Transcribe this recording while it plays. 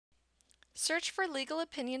Search for legal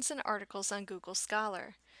opinions and articles on Google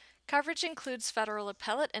Scholar. Coverage includes federal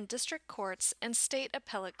appellate and district courts and state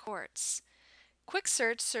appellate courts. Quick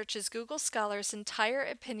Search searches Google Scholar's entire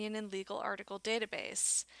opinion and legal article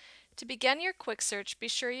database. To begin your quick search, be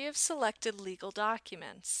sure you have selected legal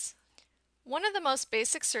documents. One of the most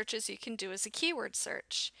basic searches you can do is a keyword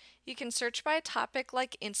search. You can search by a topic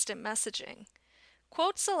like instant messaging.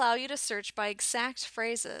 Quotes allow you to search by exact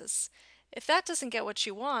phrases. If that doesn't get what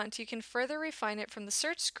you want, you can further refine it from the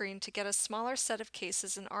search screen to get a smaller set of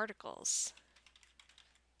cases and articles.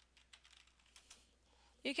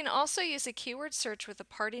 You can also use a keyword search with a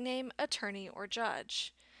party name, attorney, or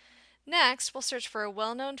judge. Next, we'll search for a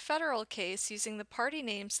well-known federal case using the party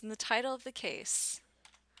names in the title of the case.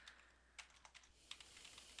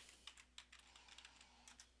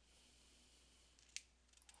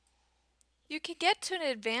 You can get to an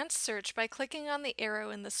advanced search by clicking on the arrow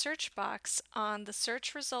in the search box on the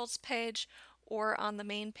search results page or on the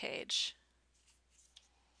main page.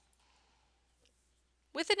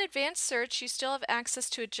 With an advanced search, you still have access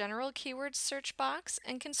to a general keyword search box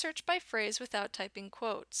and can search by phrase without typing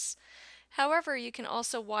quotes. However, you can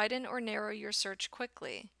also widen or narrow your search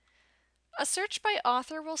quickly. A search by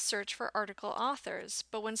author will search for article authors,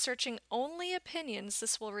 but when searching only opinions,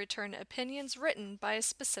 this will return opinions written by a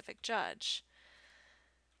specific judge.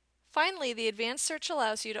 Finally, the advanced search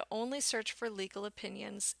allows you to only search for legal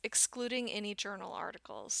opinions, excluding any journal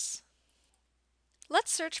articles.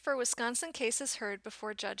 Let's search for Wisconsin cases heard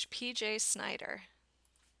before Judge P.J. Snyder.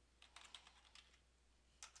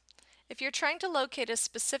 If you're trying to locate a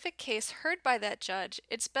specific case heard by that judge,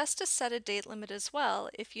 it's best to set a date limit as well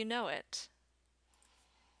if you know it.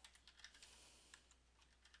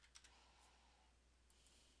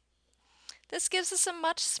 This gives us a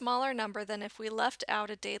much smaller number than if we left out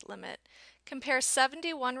a date limit. Compare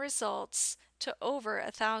 71 results to over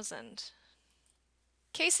 1,000.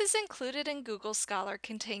 Cases included in Google Scholar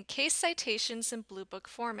contain case citations in Blue Book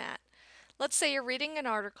format. Let's say you're reading an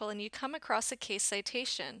article and you come across a case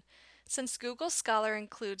citation. Since Google Scholar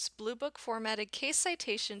includes Blue Book formatted case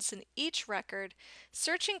citations in each record,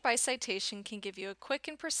 searching by citation can give you a quick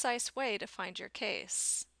and precise way to find your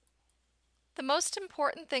case. The most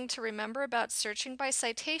important thing to remember about searching by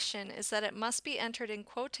citation is that it must be entered in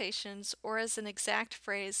quotations or as an exact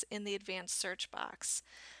phrase in the advanced search box.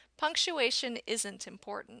 Punctuation isn't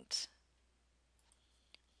important.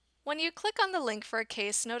 When you click on the link for a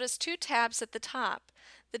case, notice two tabs at the top.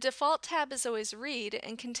 The default tab is always Read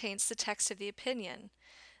and contains the text of the opinion.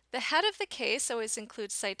 The head of the case always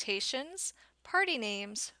includes citations, party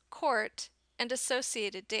names, court, and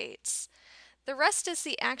associated dates. The rest is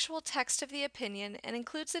the actual text of the opinion and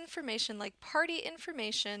includes information like party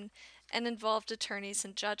information and involved attorneys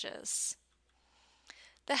and judges.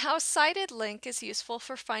 The How Cited link is useful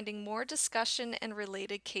for finding more discussion and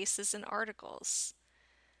related cases and articles.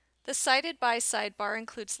 The Cited By sidebar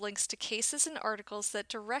includes links to cases and articles that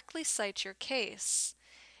directly cite your case.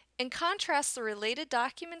 In contrast, the Related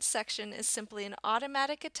Documents section is simply an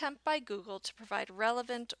automatic attempt by Google to provide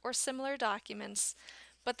relevant or similar documents,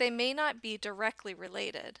 but they may not be directly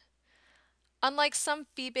related. Unlike some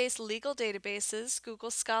fee-based legal databases,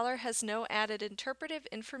 Google Scholar has no added interpretive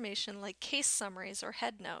information like case summaries or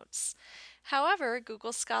headnotes. However,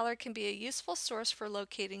 Google Scholar can be a useful source for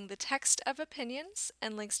locating the text of opinions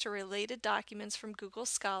and links to related documents from Google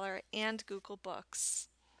Scholar and Google Books.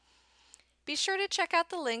 Be sure to check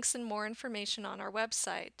out the links and more information on our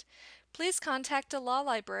website. Please contact a law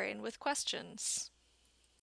librarian with questions.